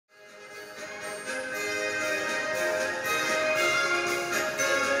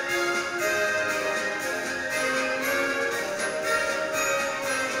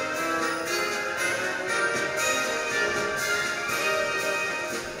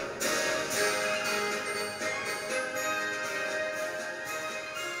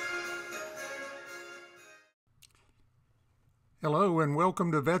Hello and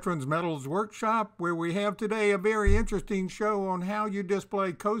welcome to Veterans Medals Workshop, where we have today a very interesting show on how you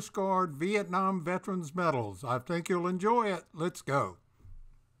display Coast Guard Vietnam Veterans Medals. I think you'll enjoy it. Let's go.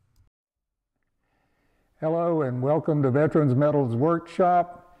 Hello and welcome to Veterans Medals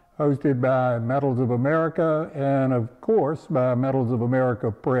Workshop, hosted by Medals of America and of course by Medals of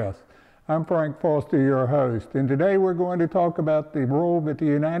America Press. I'm Frank Foster, your host, and today we're going to talk about the role that the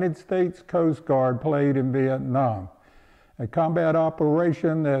United States Coast Guard played in Vietnam. A combat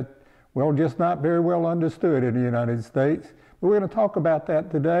operation that, well, just not very well understood in the United States. But we're going to talk about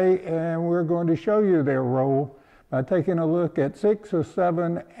that today, and we're going to show you their role by taking a look at 6 or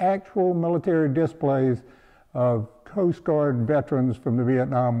 7 actual military displays of Coast Guard veterans from the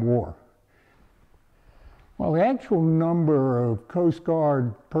Vietnam War. Well, the actual number of Coast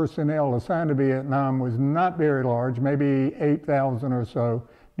Guard personnel assigned to Vietnam was not very large, maybe 8,000 or so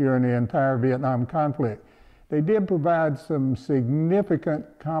during the entire Vietnam conflict. They did provide some significant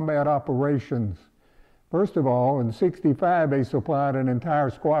combat operations. First of all, in '65, they supplied an entire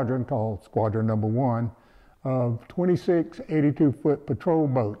squadron called Squadron Number 1 of 26 82-foot patrol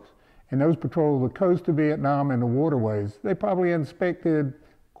boats. And those patrolled the coast of Vietnam and the waterways. They probably inspected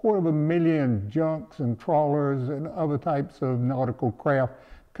 250,000 junks and trawlers and other types of nautical craft,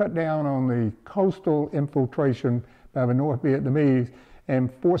 cut down on the coastal infiltration by the North Vietnamese,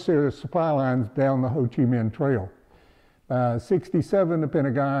 and force their supply lines down the Ho Chi Minh Trail. By '67, the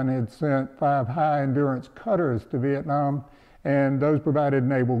Pentagon had sent 5 high-endurance cutters to Vietnam, and those provided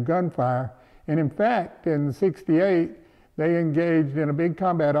naval gunfire. And in fact, in '68, they engaged in a big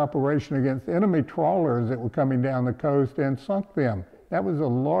combat operation against enemy trawlers that were coming down the coast and sunk them. That was the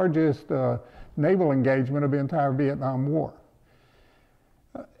largest naval engagement of the entire Vietnam War.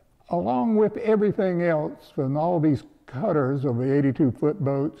 Along with everything else from all these cutters of the 82-foot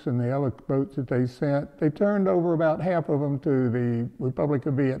boats and the other boats that they sent, they turned over about half of them to the Republic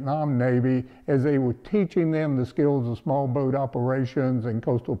of Vietnam Navy as they were teaching them the skills of small boat operations and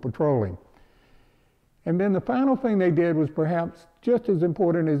coastal patrolling. And then the final thing they did was perhaps just as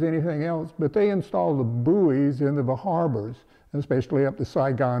important as anything else, but they installed the buoys into the harbors, especially up the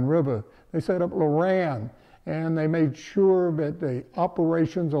Saigon River. They set up Loran, and they made sure that the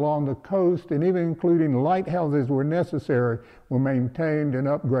operations along the coast, and even including lighthouses where necessary, were maintained and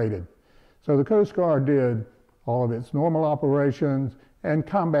upgraded. So the Coast Guard did all of its normal operations and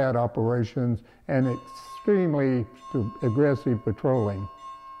combat operations and extremely aggressive patrolling.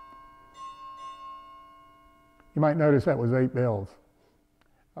 You might notice that was 8 bells.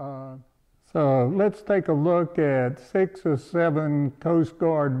 So let's take a look at 6 or 7 Coast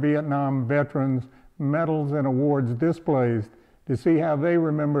Guard Vietnam veterans medals and awards displays to see how they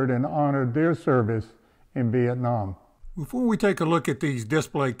remembered and honored their service in Vietnam. Before we take a look at these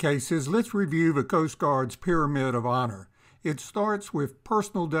display cases, let's review the Coast Guard's Pyramid of Honor. It starts with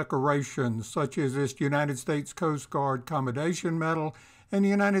personal decorations such as this United States Coast Guard Commendation Medal and the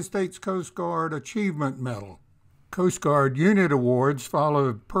United States Coast Guard Achievement Medal. Coast Guard Unit Awards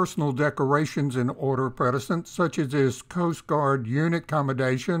follow personal decorations in order of precedence, such as this Coast Guard Unit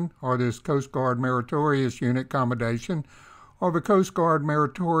Commendation, or this Coast Guard Meritorious Unit Commendation, or the Coast Guard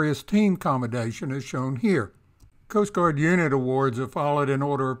Meritorious Team Commendation as shown here. Coast Guard Unit Awards are followed in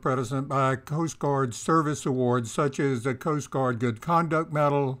order of precedence by Coast Guard Service Awards, such as the Coast Guard Good Conduct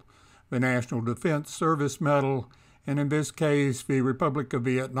Medal, the National Defense Service Medal, and in this case, the Republic of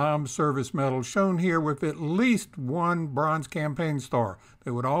Vietnam Service Medal, shown here with at least 1 Bronze Campaign Star.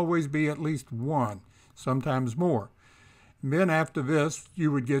 There would always be at least 1, sometimes more. And then after this,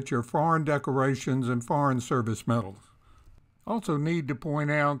 you would get your foreign decorations and foreign service medals. Also need to point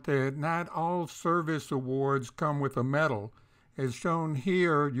out that not all service awards come with a medal. As shown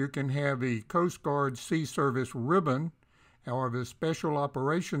here, you can have the Coast Guard Sea Service Ribbon or the Special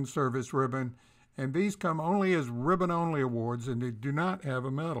Operations Service Ribbon, and these come only as ribbon-only awards, and they do not have a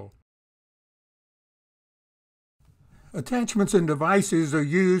medal. Attachments and devices are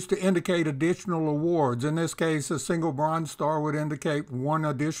used to indicate additional awards. In this case, a single Bronze Star would indicate 1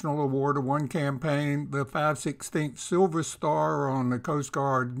 additional award of 1 campaign. The 5/16 Silver Star on the Coast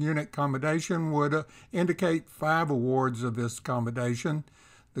Guard Unit Commendation would indicate 5 awards of this commendation.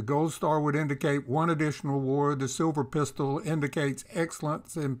 The Gold Star would indicate 1 additional award. The Silver Pistol indicates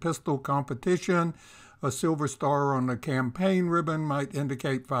excellence in pistol competition. A Silver Star on the campaign ribbon might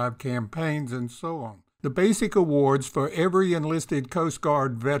indicate 5 campaigns, and so on. The basic awards for every enlisted Coast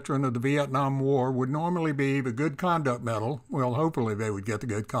Guard veteran of the Vietnam War would normally be the Good Conduct Medal. Well, hopefully they would get the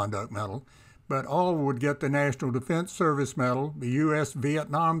Good Conduct Medal. But all would get the National Defense Service Medal, the U.S.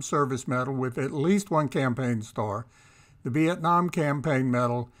 Vietnam Service Medal with at least 1 campaign star, the Vietnam Campaign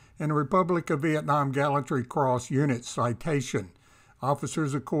Medal, and the Republic of Vietnam Gallantry Cross Unit Citation.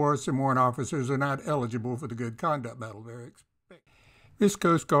 Officers, of course, and warrant officers are not eligible for the Good Conduct Medal. This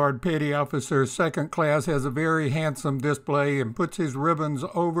Coast Guard Petty Officer Second Class has a very handsome display and puts his ribbons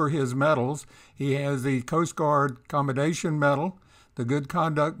over his medals. He has the Coast Guard Commendation Medal, the Good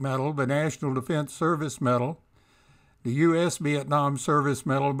Conduct Medal, the National Defense Service Medal, the U.S. Vietnam Service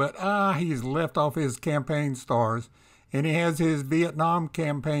Medal, but he's left off his campaign stars. And he has his Vietnam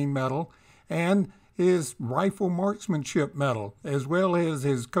Campaign Medal and his Rifle Marksmanship Medal, as well as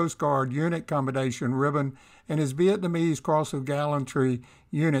his Coast Guard Unit Commendation Ribbon and his Vietnamese Cross of Gallantry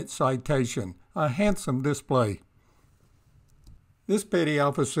Unit Citation. A handsome display. This Petty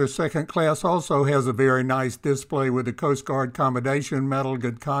Officer Second Class also has a very nice display with the Coast Guard Commendation Medal,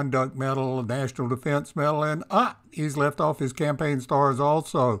 Good Conduct Medal, National Defense Medal, and he's left off his campaign stars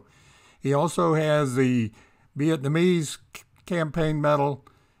also. He also has the Vietnamese Campaign Medal,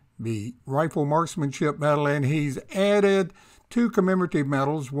 the Rifle Marksmanship Medal, and he's added 2 commemorative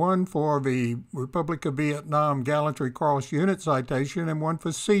medals, one for the Republic of Vietnam Gallantry Cross Unit Citation and one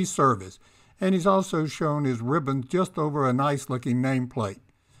for sea service. And he's also shown his ribbons just over a nice-looking nameplate.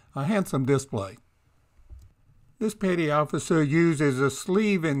 A handsome display. This Petty Officer uses a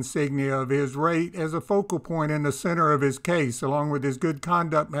sleeve insignia of his rate as a focal point in the center of his case, along with his Good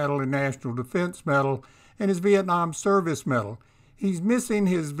Conduct Medal and National Defense Medal and his Vietnam Service Medal. He's missing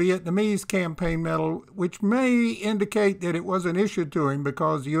his Vietnamese Campaign Medal, which may indicate that it wasn't issued to him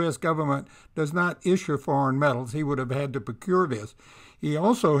because the U.S. government does not issue foreign medals. He would have had to procure this. He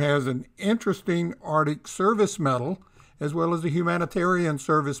also has an interesting Arctic Service Medal, as well as a Humanitarian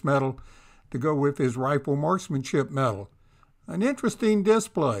Service Medal to go with his Rifle Marksmanship Medal. An interesting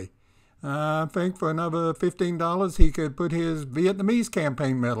display. I think for another $15 he could put his Vietnamese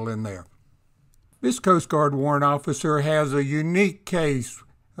Campaign Medal in there. This Coast Guard warrant officer has a unique case,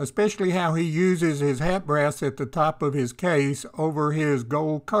 especially how he uses his hat brass at the top of his case over his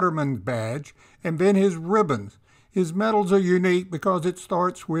gold Cutterman badge and then his ribbons. His medals are unique because it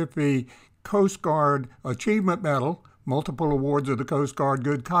starts with the Coast Guard Achievement Medal, multiple awards of the Coast Guard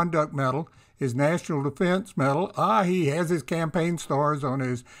Good Conduct Medal, his National Defense Medal. He has his campaign stars on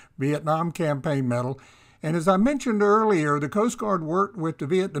his Vietnam Campaign Medal. And as I mentioned earlier, the Coast Guard worked with the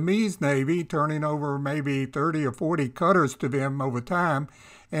Vietnamese Navy, turning over maybe 30 or 40 cutters to them over time,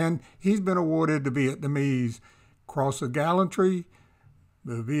 and he's been awarded the Vietnamese Cross of Gallantry,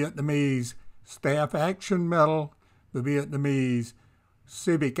 the Vietnamese Staff Action Medal, the Vietnamese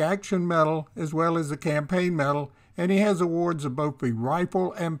Civic Action Medal, as well as the Campaign Medal, and he has awards of both the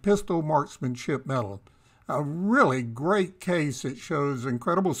Rifle and Pistol Marksmanship Medal. A really great case that shows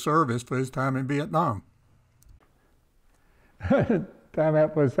incredible service for his time in Vietnam. Time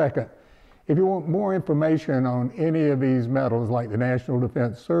out for a second. If you want more information on any of these medals, like the National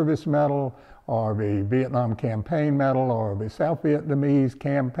Defense Service Medal, or the Vietnam Campaign Medal, or the South Vietnamese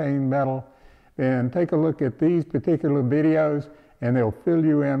Campaign Medal, then take a look at these particular videos and they'll fill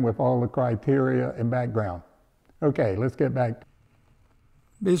you in with all the criteria and background. Okay, let's get back.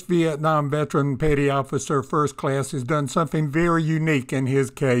 This Vietnam veteran Petty Officer First Class has done something very unique in his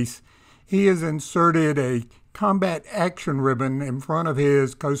case. He has inserted a Combat Action Ribbon in front of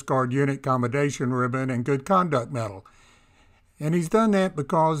his Coast Guard Unit Commendation Ribbon and Good Conduct Medal. And he's done that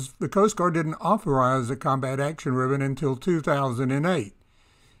because the Coast Guard didn't authorize a Combat Action Ribbon until 2008.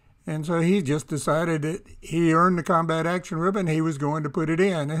 And so he just decided that he earned the Combat Action Ribbon, he was going to put it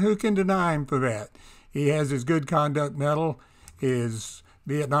in. And who can deny him for that? He has his Good Conduct Medal, his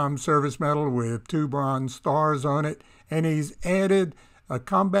Vietnam Service Medal with 2 bronze stars on it, and he's added a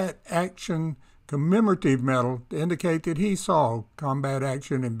Combat Action Commemorative Medal to indicate that he saw combat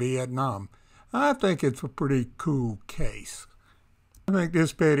action in Vietnam. I think it's a pretty cool case. I think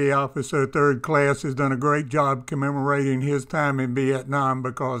this Petty Officer Third Class has done a great job commemorating his time in Vietnam,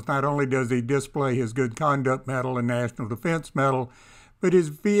 because not only does he display his Good Conduct Medal and National Defense Medal, but his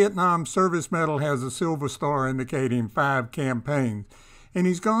Vietnam Service Medal has a silver star indicating 5 campaigns. And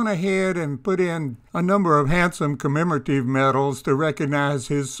he's gone ahead and put in a number of handsome commemorative medals to recognize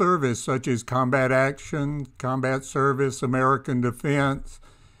his service, such as Combat Action, Combat Service, American Defense,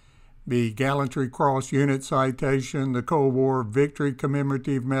 the Gallantry Cross Unit Citation, the Cold War Victory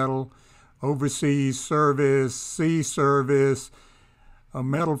Commemorative Medal, Overseas Service, Sea Service, a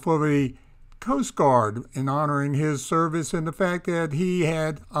medal for the Coast Guard in honoring his service and the fact that he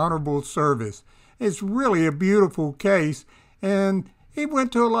had honorable service. It's really a beautiful case, and he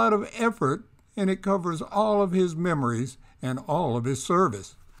went to a lot of effort, and it covers all of his memories and all of his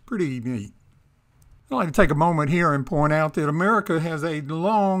service. Pretty neat. I'd like to take a moment here and point out that America has a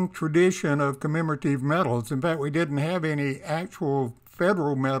long tradition of commemorative medals. In fact, we didn't have any actual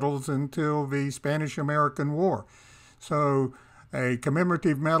federal medals until the Spanish-American War. So a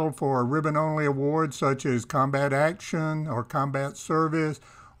commemorative medal for a ribbon-only award such as combat action or combat service,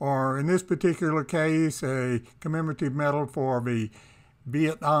 or in this particular case, a commemorative medal for the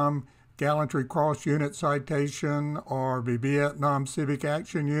Vietnam Gallantry Cross Unit Citation or the Vietnam Civic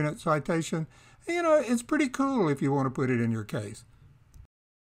Action Unit Citation. You know, it's pretty cool if you want to put it in your case.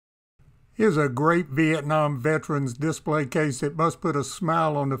 Here's a great Vietnam veterans display case that must put a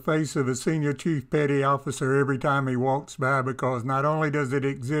smile on the face of a senior chief petty officer every time he walks by, because not only does it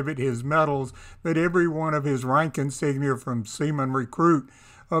exhibit his medals, but every one of his rank insignia from seaman recruit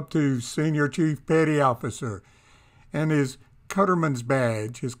up to senior chief petty officer, and his cutterman's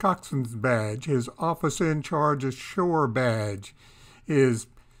badge, his coxswain's badge, his officer in charge ashore badge, his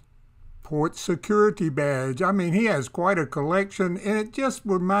port security badge. I mean, he has quite a collection, and it just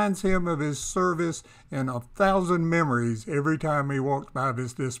reminds him of his service and 1,000 memories every time he walks by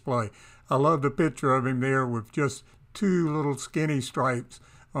this display. I love the picture of him there with just 2 little skinny stripes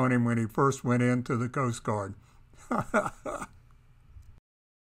on him when he first went into the Coast Guard.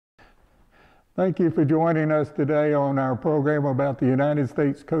 Thank you for joining us today on our program about the United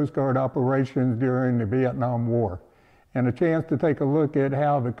States Coast Guard operations during the Vietnam War, and a chance to take a look at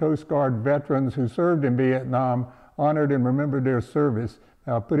how the Coast Guard veterans who served in Vietnam honored and remembered their service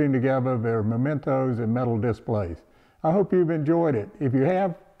by putting together their mementos and medal displays. I hope you've enjoyed it. If you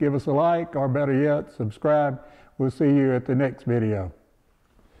have, give us a like, or better yet, subscribe. We'll see you at the next video.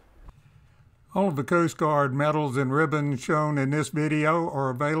 All of the Coast Guard medals and ribbons shown in this video are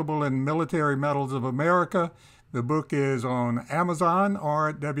available in Military Medals of America. The book is on Amazon or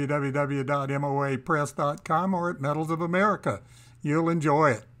at www.moapress.com or at Medals of America. You'll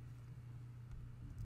enjoy it.